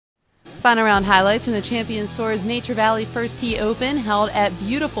Final round highlights from the Champions Tour's Nature Valley First Tee Open held at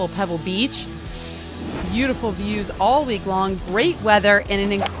beautiful Pebble Beach. Beautiful views all week long, great weather, and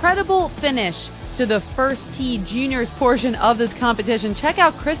an incredible finish to the First Tee Juniors portion of this competition. Check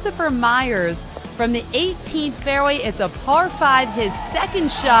out Christopher Myers from the 18th fairway. It's a par 5, his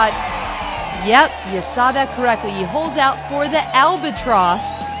second shot. Yep, you saw that correctly. He holds out for the Albatross.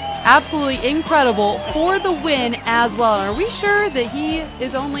 Absolutely incredible for the win as well. And are we sure that he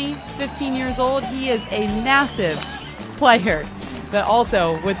is only 15 years old? He is a massive player, but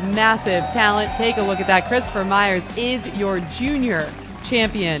also with massive talent. Take a look at that. Christopher Myers is your junior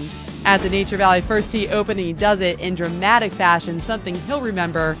champion at the Nature Valley First Tee Open, and he does it in dramatic fashion, something he'll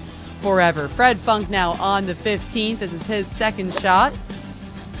remember forever. Fred Funk now on the 15th. This is his second shot.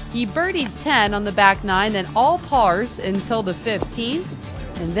 He birdied 10 on the back 9, then all pars until the 15th.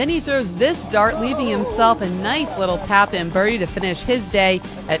 And then he throws this dart, leaving himself a nice little tap-in birdie to finish his day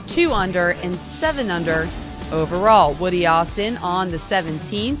at 2 under and 7 under overall. Woody Austin on the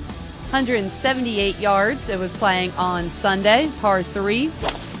 17th, 178 yards. It was playing on Sunday, par 3.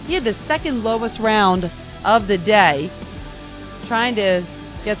 He had the second lowest round of the day, trying to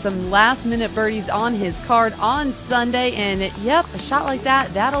get some last-minute birdies on his card on Sunday, and yep, a shot like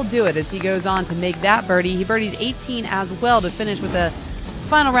that, that'll do it as he goes on to make that birdie. He birdied 18 as well to finish with a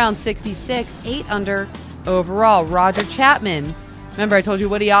final round 66, 8 under overall. Roger Chapman. Remember I told you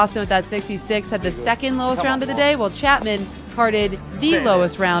Woody Austin with that 66 had the second lowest round of the day? Well, Chapman carded the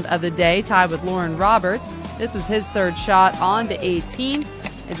lowest round of the day, tied with Lauren Roberts. This was his third shot on the 18th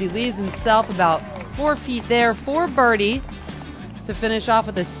as he leaves himself about 4 feet there for birdie to finish off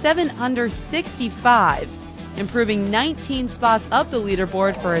with a 7 under 65, improving 19 spots up the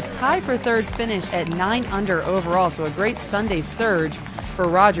leaderboard for a tie for third finish at 9 under overall. So a great Sunday surge for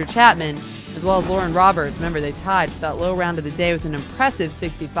Roger Chapman, as well as Lauren Roberts. Remember, they tied for that low round of the day with an impressive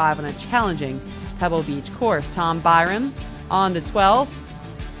 65 on a challenging Pebble Beach course. Tom Byram on the 12th.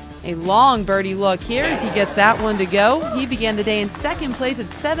 A long birdie look here as he gets that one to go. He began the day in second place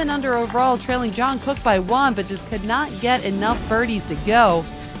at 7 under overall, trailing John Cook by 1, but just could not get enough birdies to go.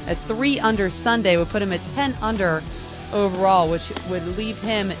 At 3 under Sunday would put him at 10 under overall, which would leave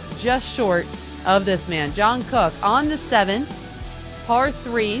him just short of this man. John Cook on the 7th. Par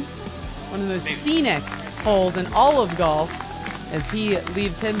 3, one of the most scenic holes in all of golf, as he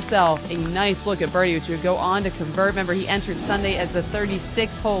leaves himself a nice look at birdie, which would go on to convert. Remember, he entered Sunday as the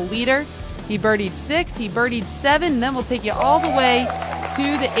 36-hole leader. He birdied 6, he birdied 7, and then we'll take you all the way to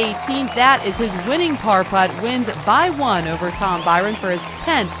the 18th. That is his winning par putt, wins by 1 over Tom Byron for his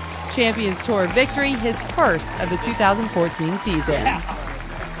 10th Champions Tour victory, his first of the 2014 season.